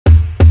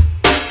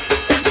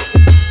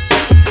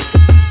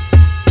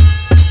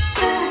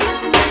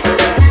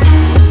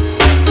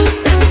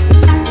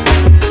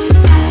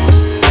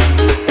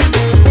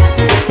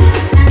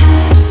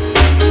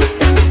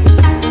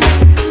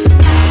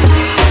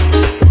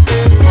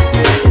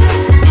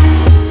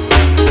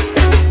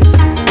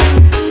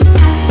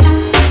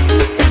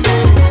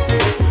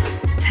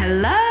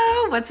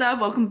up?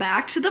 Welcome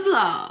back to the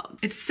vlog.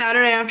 It's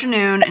Saturday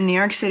afternoon in New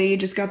York City.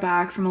 Just got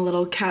back from a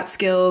little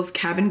Catskills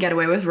cabin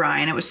getaway with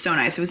Ryan. It was so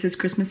nice. It was his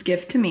Christmas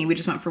gift to me. We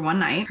just went for one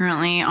night.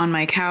 Currently on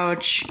my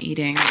couch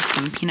eating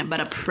some peanut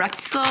butter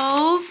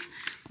pretzels.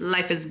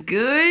 Life is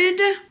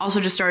good.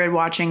 Also just started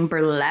watching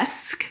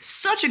Burlesque.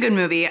 Such a good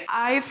movie.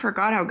 I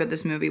forgot how good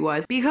this movie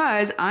was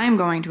because I'm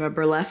going to a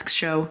burlesque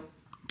show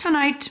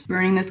tonight.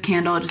 Burning this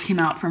candle, it just came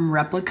out from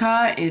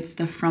Replica. It's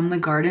the From the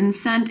Garden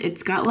scent.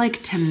 It's got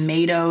like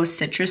tomato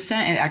citrus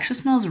scent. It actually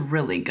smells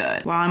really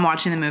good. While I'm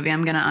watching the movie,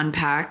 I'm gonna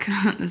unpack.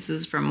 This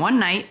is from one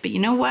night, but you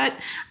know what?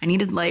 I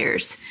needed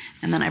layers.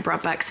 And then I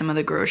brought back some of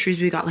the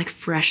groceries. We got like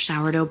fresh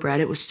sourdough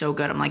bread. It was so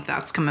good. I'm like,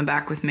 that's coming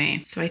back with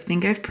me. So I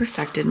think I've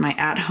perfected my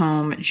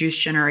at-home Juice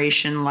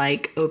Generation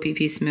like OPP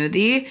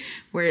smoothie,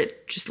 where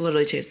it just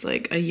literally tastes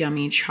like a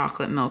yummy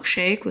chocolate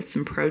milkshake with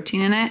some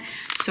protein in it.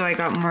 So I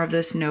got more of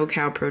this no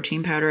cow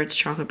protein powder. It's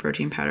chocolate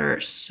protein powder,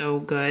 so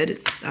good.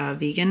 It's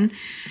vegan.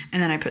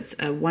 And then I put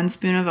 1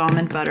 spoon of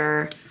almond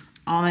butter,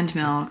 almond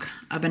milk,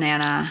 a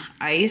banana,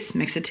 ice,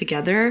 mix it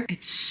together.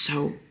 It's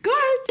so good.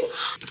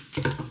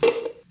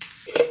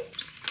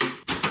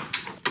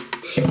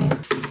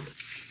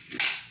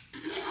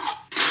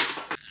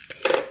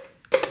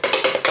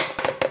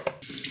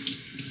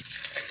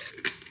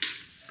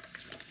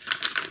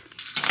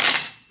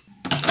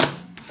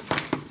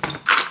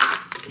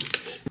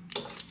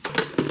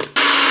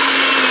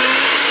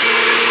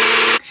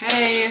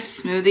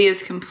 Smoothie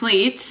is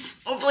complete.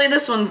 Hopefully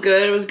this one's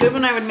good. It was good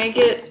when I would make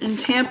it in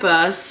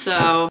Tampa,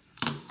 so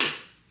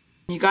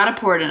you gotta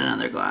pour it in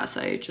another glass.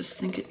 I just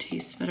think it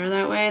tastes better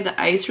that way. The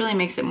ice really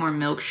makes it more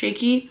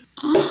milkshakey.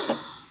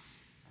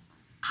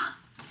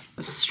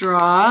 A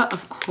straw,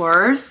 of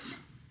course.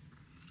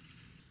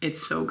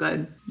 It's so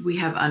good. We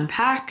have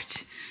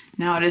unpacked.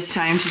 Now it is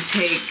time to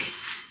take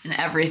an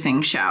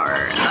everything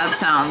shower. That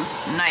sounds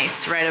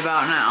nice right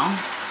about now.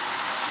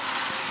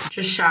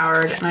 Just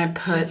showered and I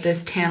put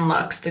this Tan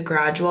Luxe, the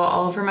Gradual,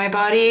 all over my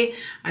body.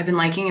 I've been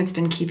liking it's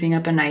been keeping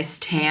up a nice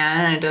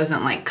tan and it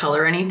doesn't like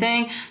color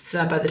anything, so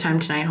that by the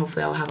time tonight,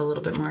 hopefully I'll have a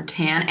little bit more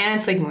tan, and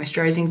it's like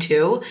moisturizing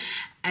too.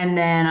 And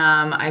then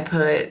I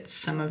put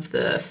some of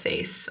the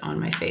face on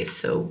my face,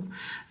 so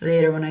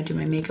later when I do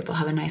my makeup, I'll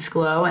have a nice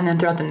glow. And then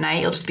throughout the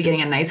night, you'll just be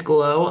getting a nice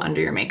glow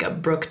under your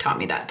makeup. Brooke taught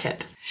me that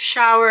tip.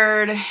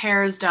 Showered,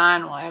 hair is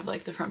done. Well, I have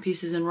like the front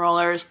pieces and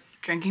rollers.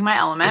 Drinking my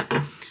Element.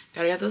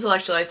 Gotta get those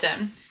electrolytes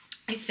in.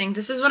 I think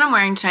this is what I'm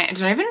wearing tonight.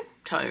 Did I even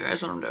tell you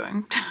guys what I'm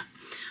doing?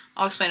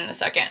 I'll explain in a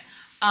second.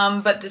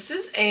 But this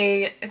is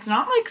it's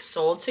not like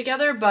sold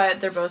together,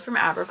 but they're both from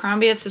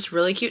Abercrombie. It's this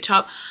really cute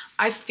top.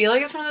 I feel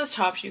like it's one of those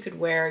tops you could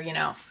wear, you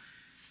know,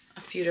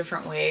 a few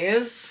different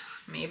ways,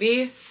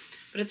 maybe.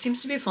 But it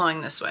seems to be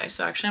flowing this way,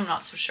 so actually I'm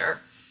not so sure.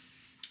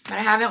 But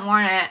I haven't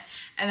worn it.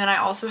 And then I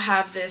also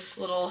have this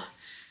little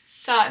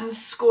satin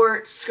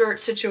skirt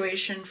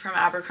situation from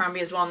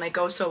Abercrombie as well, and they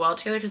go so well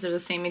together because they're the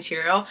same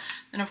material.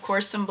 Then of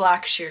course some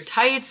black sheer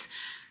tights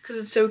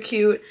because it's so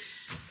cute.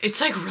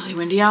 It's like really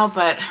windy out,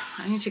 but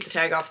I need to take the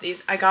tag off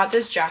these. I got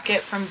this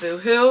jacket from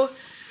Boohoo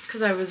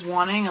because I was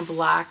wanting a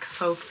black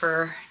faux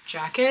fur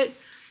jacket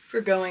for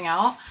going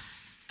out,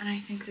 and I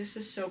think this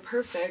is so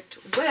perfect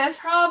with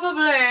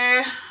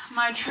probably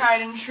my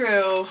tried and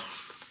true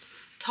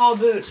tall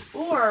boots,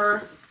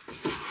 or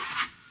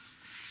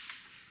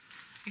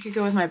I could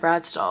go with my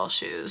Bradstall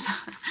shoes.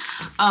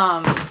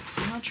 I'll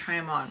try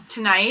them on.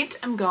 Tonight,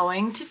 I'm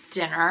going to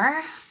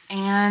dinner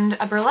and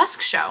a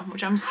burlesque show,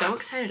 which I'm so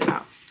excited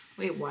about.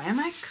 Wait, why am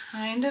I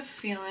kind of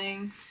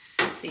feeling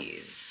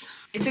these?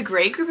 It's a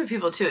great group of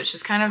people too. It's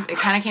just it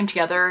kind of came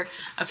together.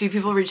 A few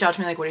people reached out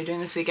to me like, what are you doing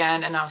this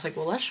weekend? And I was like,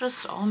 well, let's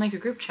just all make a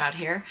group chat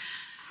here.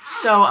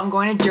 So I'm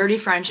going to Dirty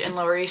French in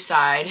Lower East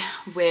Side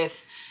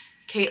with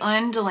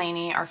Caitlin,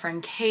 Delaney, our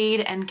friend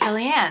Cade, and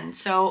Kellyanne.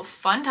 So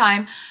fun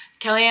time.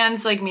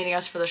 Kellyanne's like meeting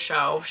us for the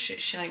show.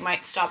 She like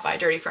might stop by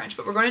Dirty French,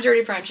 but we're going to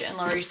Dirty French in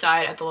Lower East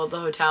Side at the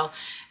Lobla Hotel.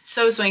 It's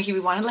so swanky. We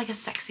wanted like a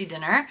sexy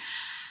dinner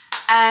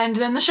and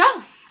then the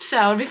show. So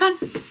it'll be fun.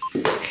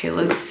 Okay,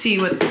 let's see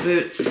what the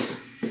boots.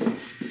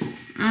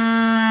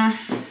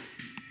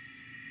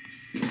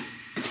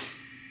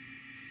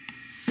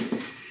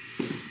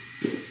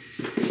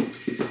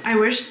 I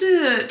wish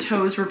the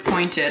toes were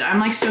pointed. I'm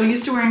like so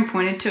used to wearing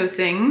pointed toe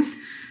things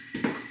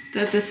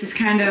that this is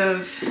kind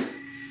of,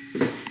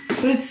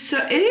 but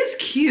it is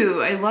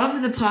cute. I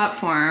love the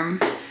platform.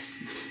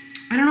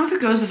 I don't know if it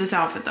goes with this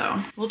outfit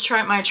though. We'll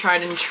try my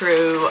tried and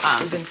true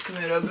Vince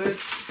Camuto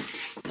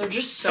boots. They're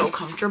just so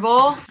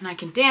comfortable and I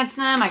can dance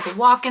in them, I could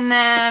walk in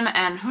them,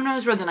 and who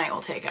knows where the night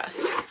will take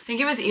us. I think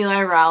it was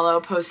Eli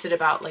Rallo posted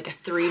about like a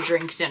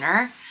 3-drink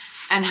dinner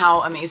and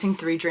how amazing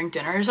 3-drink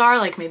dinners are.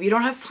 Like maybe you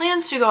don't have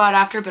plans to go out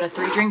after, but a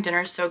 3-drink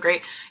dinner is so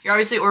great. You're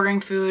obviously ordering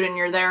food and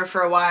you're there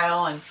for a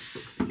while and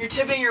you're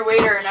tipping your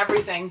waiter and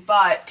everything,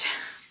 but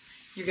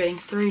you're getting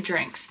 3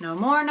 drinks, no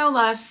more, no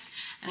less,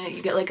 and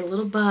you get like a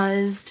little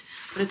buzzed,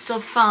 but it's still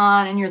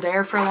fun and you're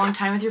there for a long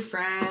time with your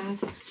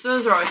friends. So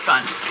those are always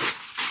fun.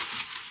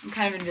 I'm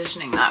kind of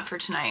envisioning that for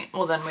tonight.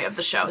 Well, then we have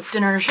the show. It's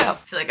dinner and a show. I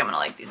feel like I'm gonna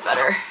like these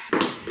better.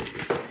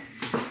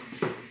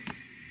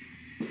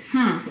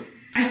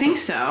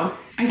 so.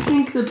 I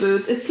think the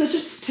boots, it's such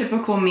a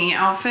typical me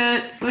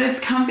outfit, but it's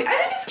comfy. I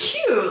think it's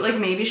cute. Like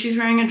maybe she's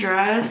wearing a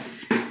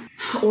dress,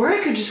 or I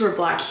could just wear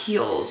black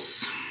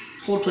heels.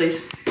 Hold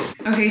please.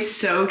 Okay,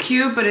 so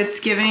cute, but it's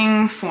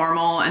giving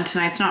formal, and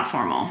tonight's not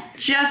formal.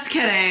 Just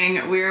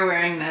kidding, we're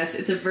wearing this.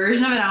 It's a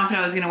version of an outfit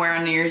I was gonna wear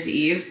on New Year's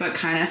Eve, but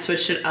kind of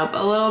switched it up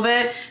a little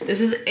bit. This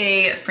is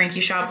a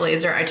Frankie Shop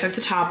blazer. I took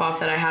the top off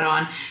that I had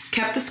on,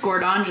 kept the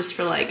skirt on just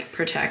for like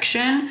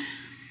protection.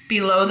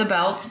 Below the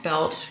belt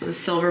with a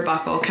silver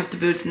buckle, kept the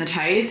boots and the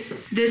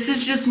tights. This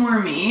is just more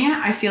me.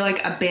 I feel like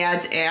a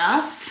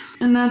badass,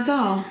 and that's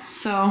all.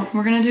 So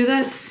we're gonna do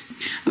this.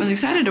 I was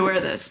excited to wear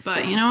this,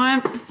 but you know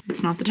what?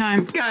 It's not the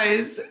time.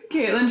 Guys,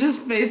 Caitlin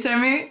just FaceTimed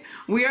me.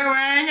 We are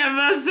wearing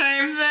the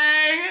same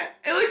thing.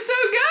 It looks so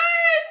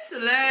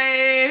good,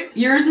 slay.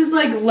 Yours is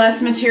like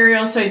less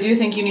material, so I do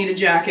think you need a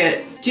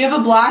jacket. Do you have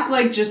a black,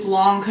 like just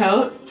long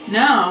coat?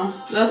 No,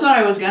 that's what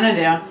I was gonna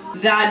do.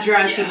 That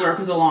dress would work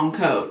with a long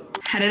coat.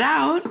 Headed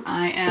out.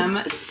 I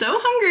am so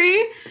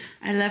hungry.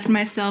 I left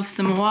myself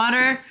some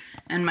water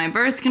and my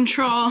birth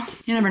control.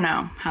 You never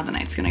know how the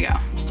night's gonna go.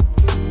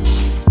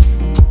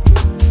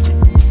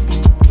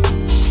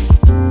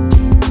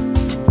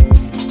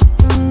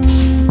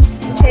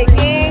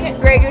 Taking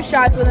Grey Goose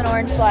shots with an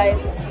orange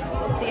slice.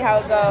 We'll see how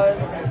it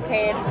goes.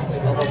 Cade.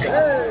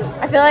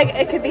 I feel like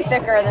it could be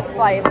thicker, this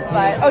slice,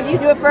 but... Oh, do you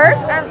do it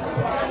first?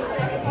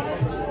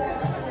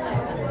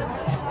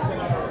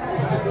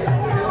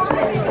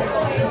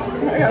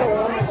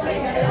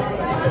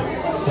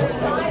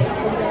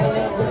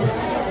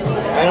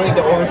 I don't think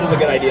the orange was a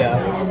good idea.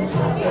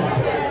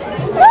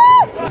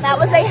 Woo! That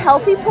was a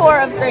healthy pour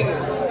of Grey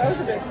Goose. That was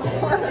a big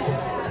pour.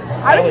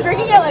 I was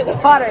drinking it like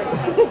water.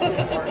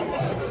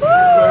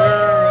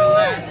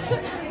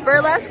 Burlesque.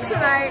 Burlesque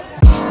tonight.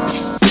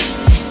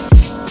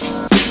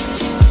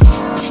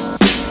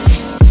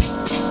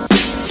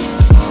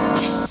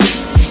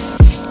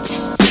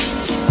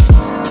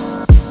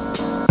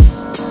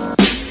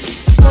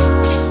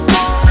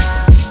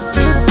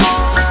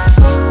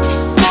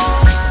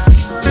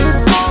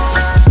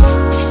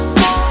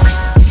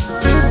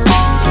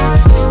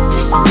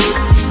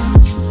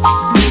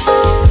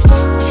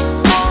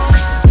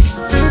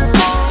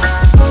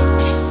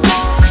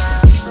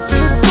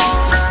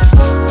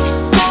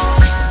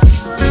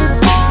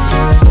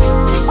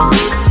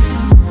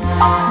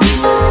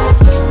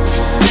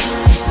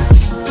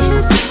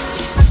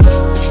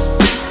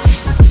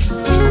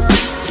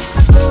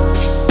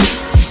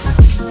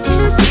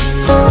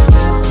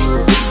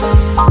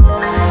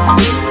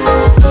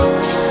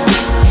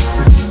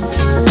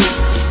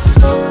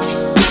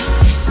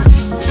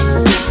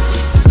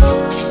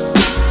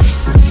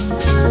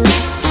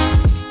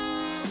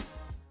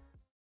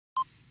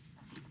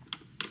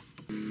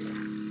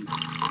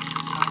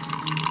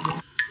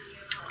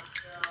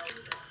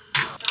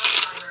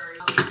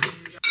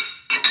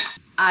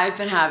 I've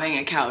been having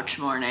a couch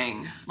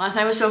morning. Last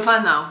night was so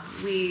fun though.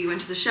 We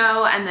went to the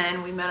show and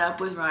then we met up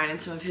with Ryan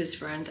and some of his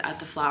friends at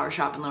the flower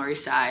shop in Lower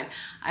East Side.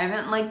 I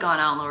haven't like gone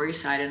out in Lower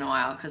East Side in a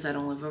while because I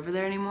don't live over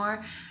there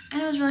anymore.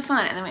 And it was really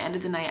fun. And then we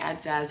ended the night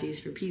at Zazzy's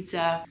for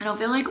pizza. I don't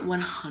feel like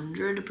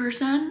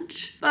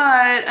 100%,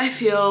 but I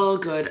feel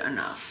good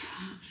enough.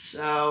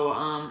 So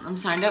I'm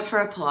signed up for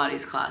a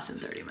Pilates class in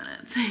 30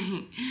 minutes.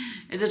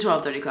 It's a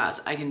 12:30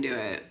 class, I can do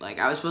it. Like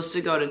I was supposed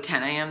to go to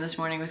 10 a.m. this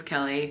morning with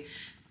Kelly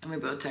and we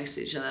both texted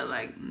each other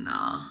like,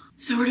 nah.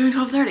 So we're doing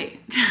 12:30.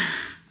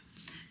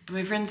 And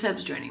my friend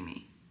Seb's joining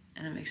me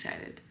and I'm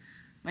excited.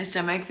 My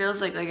stomach feels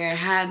like I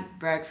had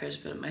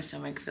breakfast, but my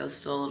stomach feels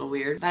still a little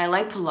weird. But I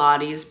like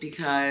Pilates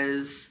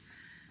because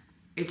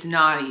it's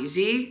not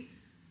easy,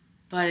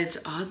 but it's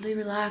oddly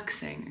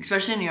relaxing,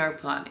 especially New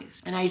York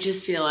Pilates. And I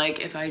just feel like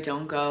if I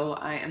don't go,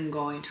 I am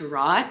going to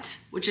rot,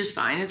 which is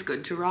fine, it's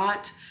good to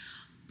rot.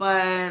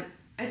 But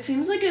it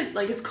seems like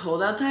it's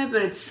cold outside,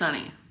 but it's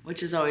sunny,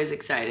 which is always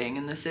exciting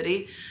in the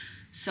city.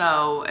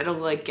 So it'll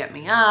like get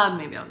me up,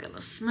 maybe I'll get a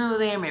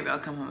smoothie, or maybe I'll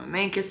come home and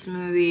make a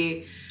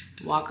smoothie,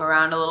 walk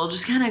around a little,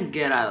 just kind of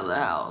get out of the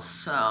house.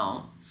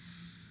 So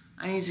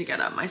I need to get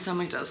up. My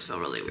stomach does feel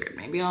really weird.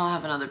 Maybe I'll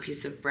have another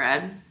piece of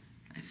bread.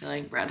 I feel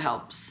like bread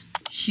helps.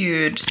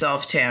 Huge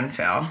self-tan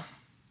fail.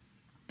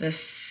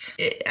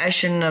 I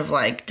shouldn't have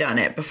like done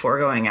it before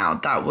going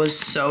out. That was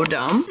so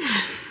dumb.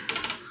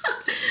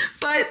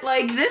 But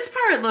like this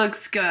part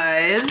looks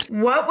good.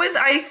 What was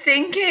I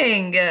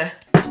thinking? I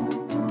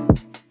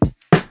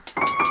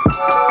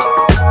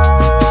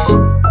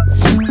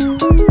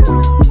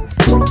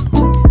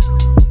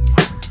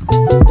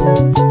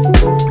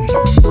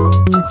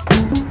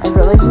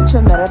really hate to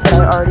admit it, but I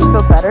already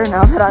feel better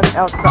now that I'm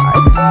outside.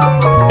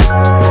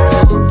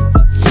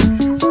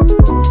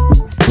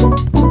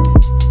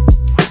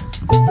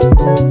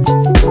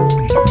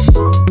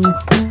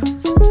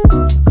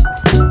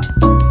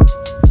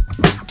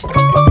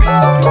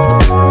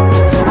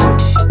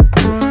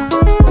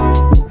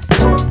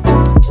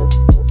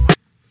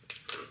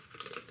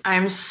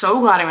 I'm so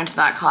glad I went to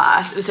that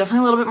class. It was definitely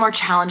a little bit more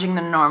challenging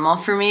than normal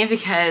for me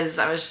because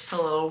I was just a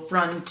little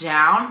run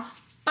down,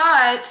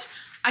 but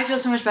I feel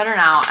so much better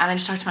now. And I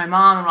just talked to my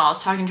mom, and while I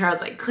was talking to her, I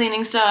was like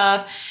cleaning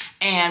stuff,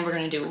 and we're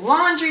gonna do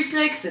laundry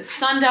today because it's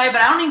Sunday,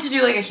 but I don't need to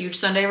do like a huge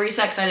Sunday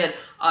reset because I did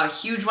a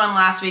huge one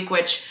last week,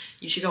 which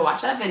you should go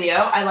watch that video.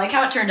 I like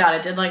how it turned out.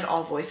 It did like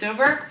all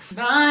voiceover,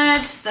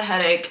 but the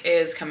headache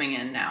is coming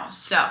in now.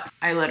 So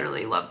I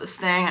literally love this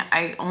thing.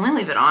 I only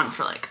leave it on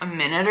for like a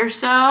minute or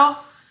so.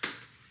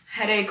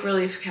 Headache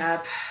relief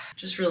cap,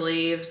 just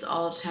relieves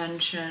all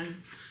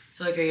tension. I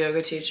feel like a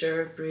yoga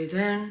teacher. Breathe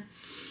in,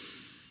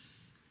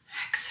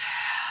 exhale.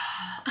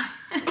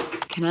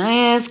 Can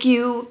I ask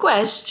you a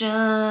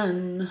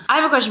question? I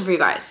have a question for you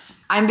guys.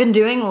 I've been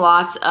doing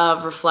lots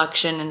of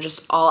reflection and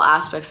just all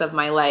aspects of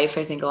my life.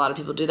 I think a lot of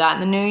people do that in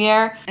the new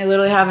year. I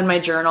literally have in my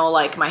journal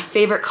like my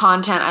favorite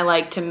content I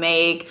like to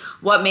make,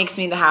 what makes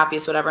me the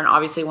happiest, whatever. And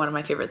obviously one of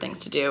my favorite things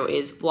to do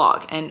is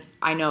vlog. And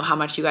I know how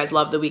much you guys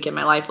love the Week in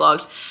My Life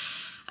vlogs.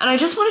 And I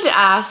just wanted to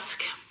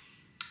ask,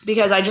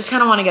 because I just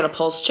kind of want to get a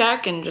pulse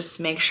check and just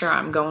make sure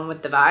I'm going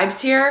with the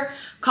vibes here.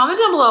 Comment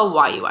down below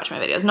why you watch my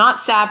videos. Not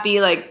sappy,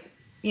 like,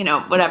 you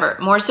know, whatever.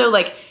 More so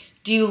like,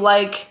 do you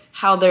like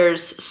how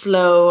there's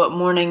slow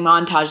morning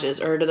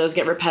montages, or do those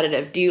get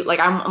repetitive? Do you like,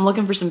 I'm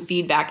looking for some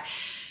feedback.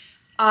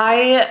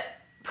 I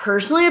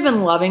personally have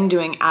been loving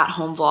doing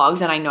at-home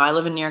vlogs, and I know I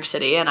live in New York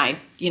City, and I,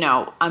 you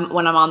know,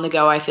 when I'm on the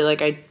go, I feel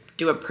like I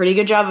do a pretty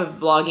good job of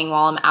vlogging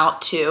while I'm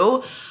out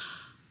too.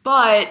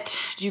 But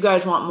do you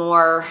guys want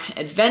more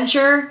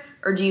adventure,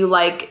 or do you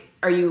like,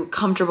 are you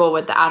comfortable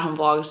with the at-home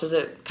vlogs? Does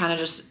it kind of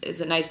just,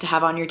 is it nice to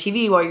have on your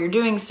TV while you're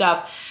doing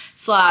stuff?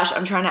 Slash,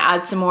 I'm trying to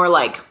add some more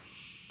like,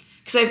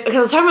 because I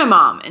was talking to my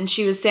mom, and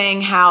she was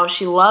saying how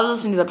she loves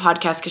listening to the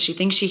podcast because she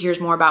thinks she hears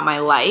more about my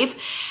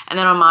life. And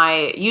then on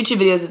my YouTube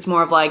videos, it's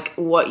more of like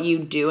what you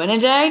do in a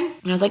day.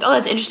 And I was like, oh,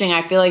 that's interesting.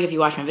 I feel like if you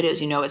watch my videos,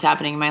 you know what's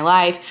happening in my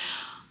life.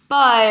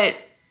 But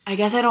I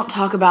guess I don't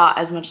talk about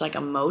as much like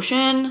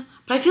emotion,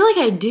 but I feel like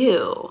I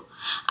do.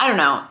 I don't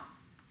know.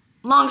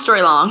 Long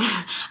story long,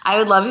 I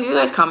would love if you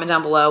guys comment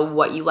down below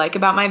what you like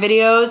about my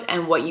videos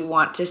and what you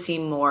want to see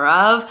more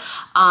of.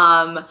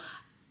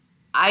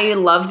 I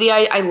love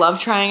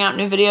trying out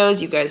new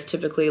videos. You guys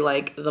typically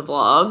like the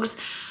vlogs,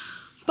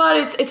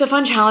 but it's a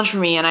fun challenge for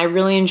me, and I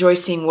really enjoy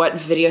seeing what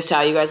video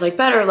style you guys like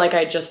better. Like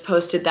I just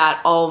posted that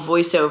all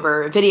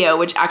voiceover video,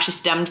 which actually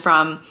stemmed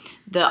from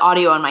the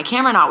audio on my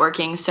camera not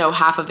working, so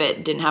half of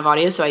it didn't have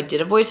audio, so I did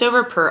a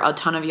voiceover per a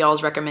ton of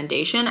y'all's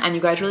recommendation, and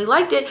you guys really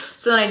liked it,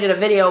 so then I did a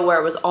video where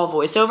it was all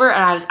voiceover,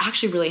 and I was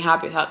actually really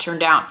happy with how it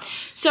turned out.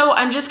 So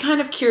I'm just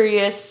kind of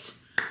curious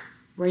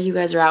where you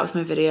guys are at with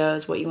my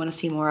videos, what you want to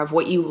see more of,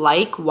 what you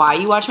like, why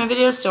you watch my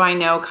videos, so I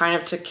know kind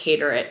of to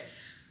cater it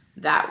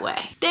that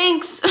way.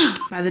 Thanks!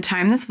 By the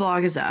time this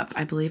vlog is up,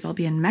 I believe I'll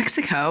be in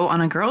Mexico on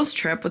a girls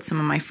trip with some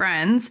of my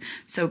friends.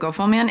 So go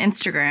follow me on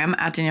Instagram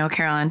at Danielle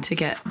Carolyn to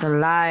get the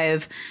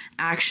live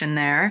action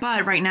there.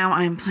 But right now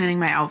I'm planning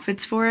my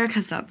outfits for it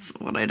because that's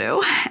what I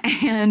do.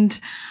 And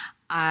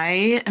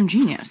I am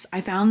genius.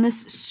 I found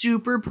this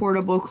super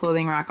portable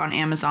clothing rack on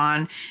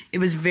Amazon. It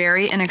was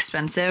very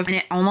inexpensive, and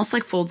it almost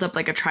like folds up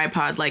like a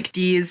tripod. Like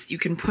these, you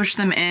can push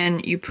them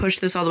in, you push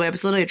this all the way up.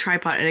 It's literally a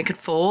tripod, and it could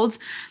fold.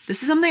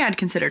 This is something I'd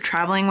consider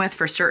traveling with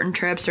for certain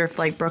trips, or if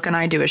like Brooke and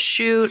I do a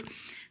shoot.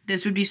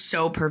 This would be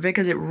so perfect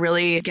because it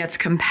really gets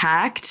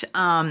compact.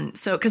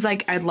 Because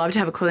like I'd love to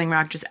have a clothing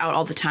rack just out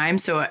all the time.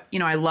 So, you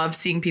know, I love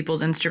seeing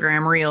people's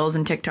Instagram reels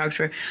and TikToks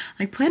for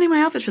like planning my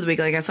outfits for the week.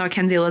 Like I saw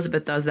Kenzie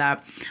Elizabeth does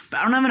that,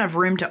 but I don't have enough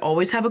room to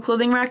always have a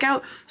clothing rack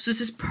out. So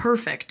this is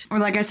perfect. Or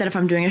like I said, if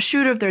I'm doing a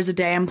shoot, or if there's a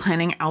day I'm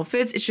planning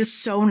outfits, it's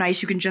just so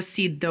nice. You can just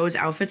see those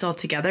outfits all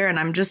together, and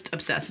I'm just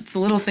obsessed. It's the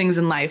little things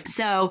in life.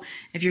 So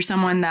if you're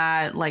someone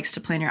that likes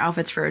to plan your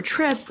outfits for a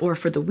trip or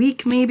for the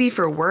week, maybe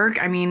for work,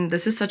 I mean,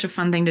 this is such a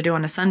fun thing to do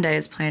on a Sunday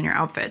is plan your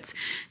outfits.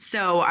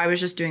 So I was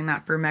just doing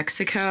that for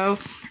Mexico.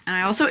 And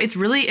I also, it's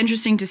really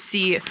interesting to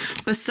see,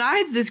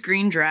 besides this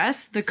green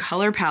dress, the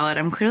color palette.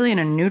 I'm clearly in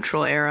a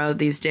neutral era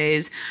these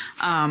days.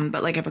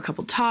 But like I have a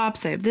couple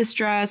tops. I have this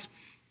dress,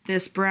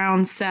 this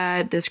brown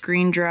set, this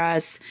green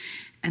dress,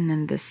 and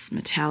then this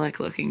metallic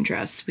looking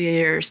dress.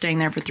 We are staying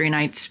there for 3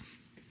 nights.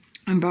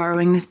 I'm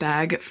borrowing this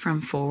bag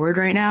from Forward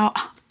right now.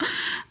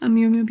 A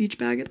Miu Miu beach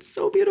bag. It's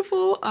so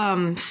beautiful.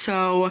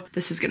 So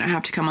this is gonna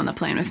have to come on the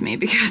plane with me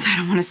because I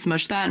don't want to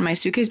smush that in my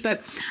suitcase,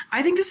 but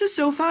I think this is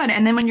so fun.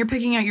 And then when you're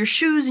picking out your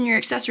shoes and your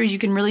accessories, you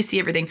can really see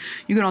everything.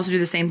 You can also do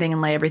the same thing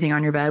and lay everything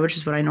on your bed, which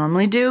is what I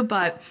normally do,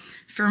 but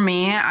for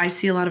me, I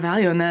see a lot of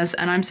value in this,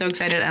 and I'm so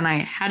excited, and I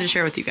had to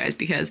share with you guys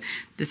because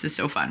this is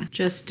so fun.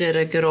 Just did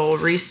a good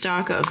old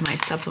restock of my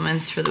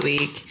supplements for the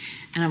week,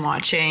 and I'm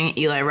watching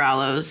Eli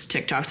Rallo's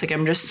TikToks. Like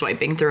I'm just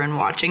swiping through and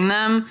watching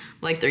them,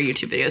 like their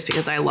YouTube videos,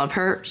 because I love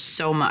her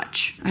so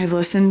much. I've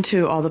listened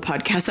to all the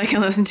podcasts I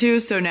can listen to,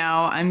 so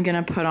now I'm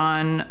gonna put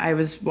on, I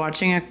was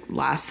watching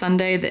last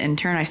Sunday, The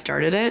Intern, I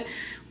started it.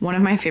 One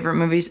of my favorite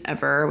movies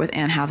ever with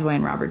Anne Hathaway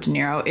and Robert De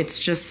Niro. It's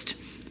just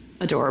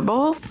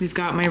adorable. We've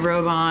got my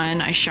robe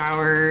on, I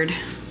showered,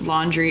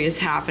 laundry is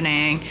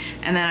happening,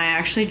 and then I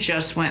actually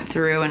just went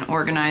through and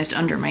organized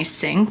under my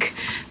sink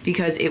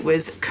because it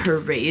was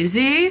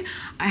crazy.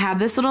 I have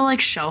this little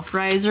like shelf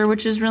riser,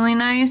 which is really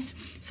nice.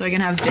 So I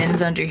can have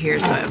bins under here.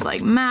 So I have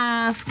like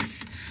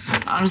masks,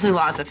 honestly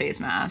lots of face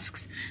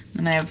masks.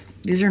 And I have,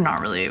 these are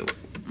not really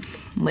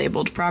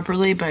labeled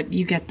properly, but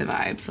you get the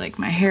vibes. Like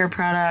my hair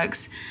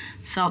products,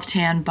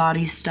 self-tan,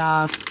 body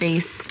stuff,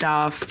 face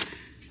stuff,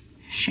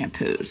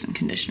 shampoos and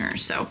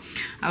conditioners. So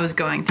I was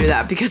going through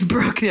that because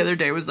Brooke the other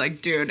day was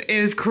like, dude, it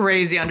is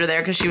crazy under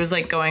there, because she was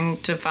like going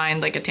to find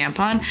like a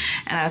tampon,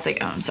 and I was like,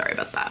 oh, I'm sorry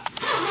about that.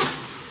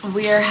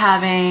 We are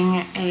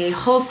having a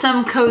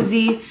wholesome,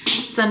 cozy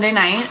Sunday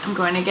night. I'm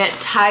going to get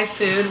Thai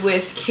food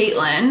with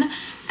Caitlin,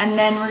 and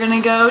then we're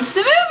gonna go to the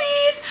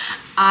movies.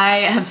 I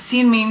have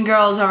seen Mean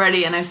Girls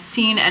already, and I've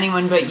seen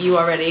Anyone But You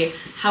already.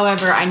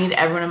 However, I need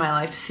everyone in my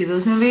life to see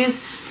those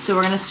movies. So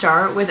we're gonna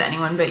start with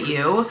Anyone But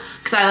You,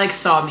 because I like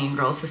saw Mean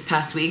Girls this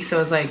past week. So I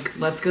was like,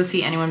 let's go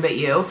see Anyone But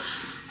You.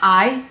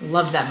 I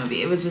loved that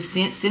movie. It was with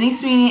Sydney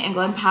Sweeney and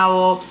Glenn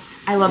Powell.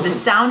 I love the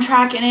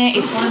soundtrack in it.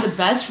 It's one of the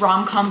best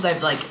rom-coms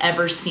I've like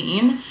ever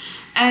seen.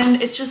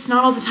 And it's just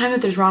not all the time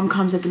that there's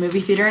rom-coms at the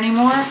movie theater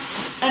anymore.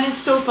 And it's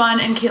so fun,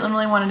 and Caitlin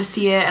really wanted to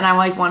see it, and I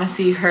like want to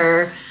see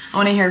her. I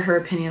want to hear her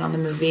opinion on the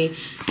movie.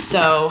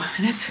 So,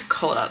 and it's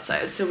cold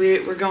outside, so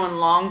we're going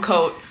long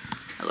coat.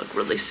 I look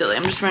really silly.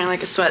 I'm just wearing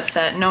like a sweat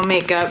set, no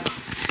makeup,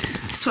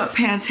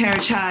 sweatpants, hair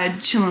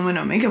tied, chilling with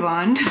no makeup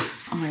on.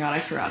 Oh my god, I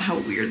forgot how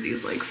weird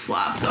these like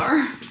flaps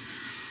are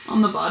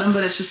on the bottom,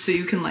 but it's just so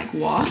you can like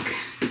walk.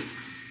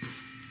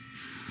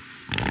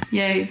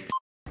 Yay.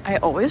 I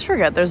always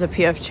forget there's a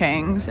P.F.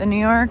 Chang's in New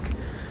York.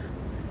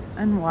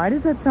 And why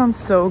does that sound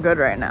so good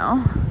right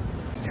now?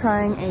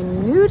 Trying a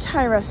new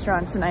Thai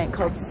restaurant tonight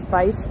called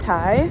Spice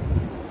Thai,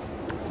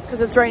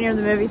 because it's right near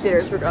the movie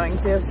theaters we're going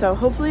to, so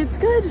hopefully it's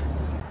good.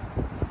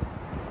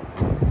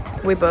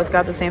 We both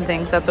got the same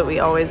things. That's what we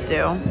always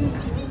do.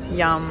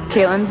 Yum.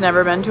 Caitlin's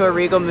never been to a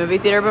Regal movie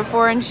theater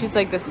before, and she's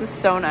like, this is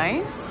so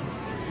nice.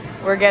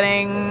 We're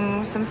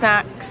getting some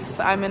snacks.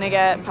 I'm gonna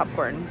get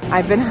popcorn.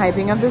 I've been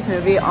hyping up this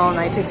movie all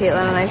night to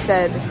Caitlin, and I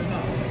said,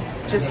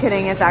 just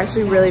kidding, it's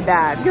actually really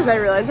bad, because I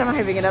realized I'm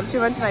hyping it up too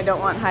much and I don't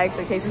want high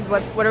expectations.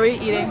 What are we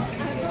eating?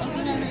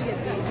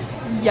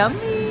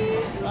 Yummy.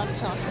 Love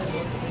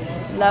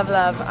chocolate. Love,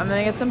 love. I'm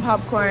gonna get some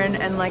popcorn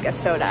and like a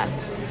soda.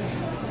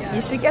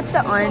 You should get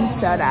the orange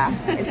soda.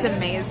 It's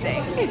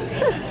amazing.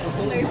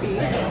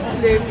 Slurpee.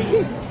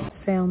 Slurpee.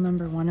 Fail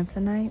number 1 of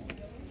the night.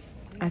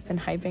 I've been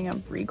hyping up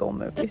Regal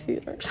movie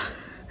theaters.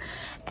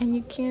 And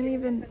you can't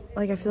even,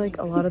 like, I feel like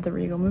a lot of the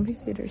Regal movie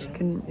theaters, you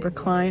can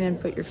recline and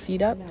put your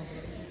feet up.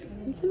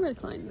 We can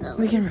recline. No,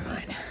 We can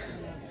recline.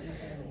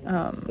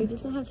 They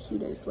just don't have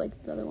heaters like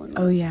the other one.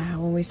 Oh yeah,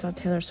 when we saw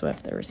Taylor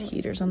Swift, there was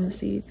heaters on the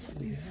seats.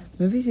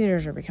 Movie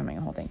theaters are becoming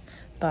a whole thing.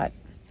 But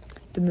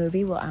the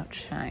movie will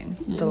outshine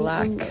the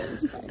lack. I'm really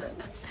excited.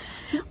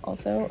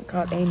 Also,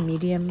 got a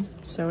medium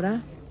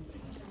soda.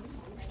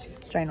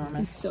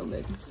 Ginormous. It's so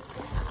big.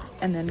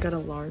 And then got a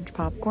large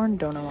popcorn,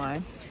 don't know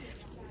why.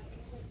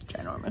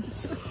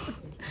 Ginormous.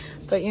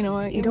 But you know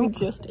what? We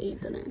just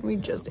ate dinner. We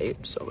just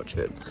ate so much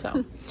food,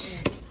 so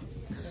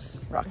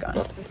rock on.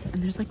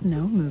 And there's like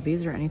no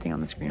movies or anything on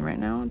the screen right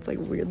now. It's like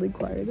weirdly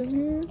quiet in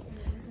here.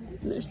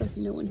 And there's like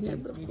no one here,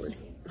 but of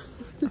course.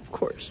 Of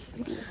course.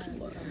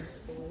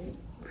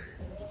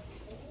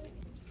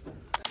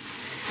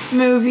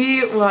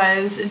 Movie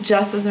was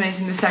just as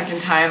amazing the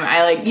second time.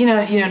 I like, you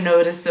know,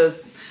 notice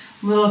those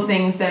little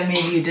things that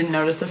maybe you didn't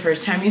notice the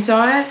first time you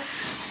saw it.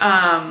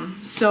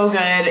 So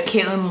good.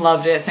 Caitlin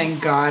loved it,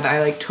 thank God.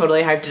 I like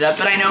totally hyped it up,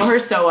 but I know her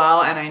so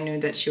well, and I knew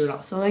that she would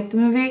also like the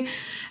movie.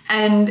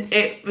 And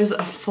it was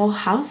a full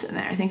house in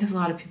there. I think because a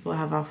lot of people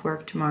have off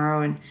work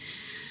tomorrow and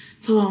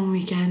it's a long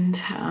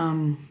weekend.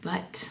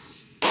 But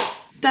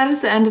that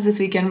is the end of this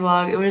weekend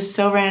vlog. It was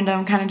so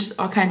random, kind of just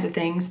all kinds of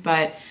things,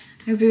 but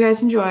I hope you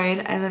guys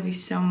enjoyed. I love you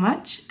so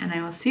much, and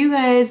I will see you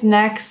guys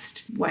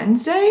next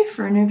Wednesday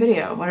for a new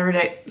video. Whatever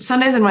day,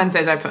 Sundays and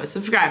Wednesdays I post.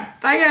 Subscribe.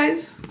 Bye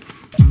guys.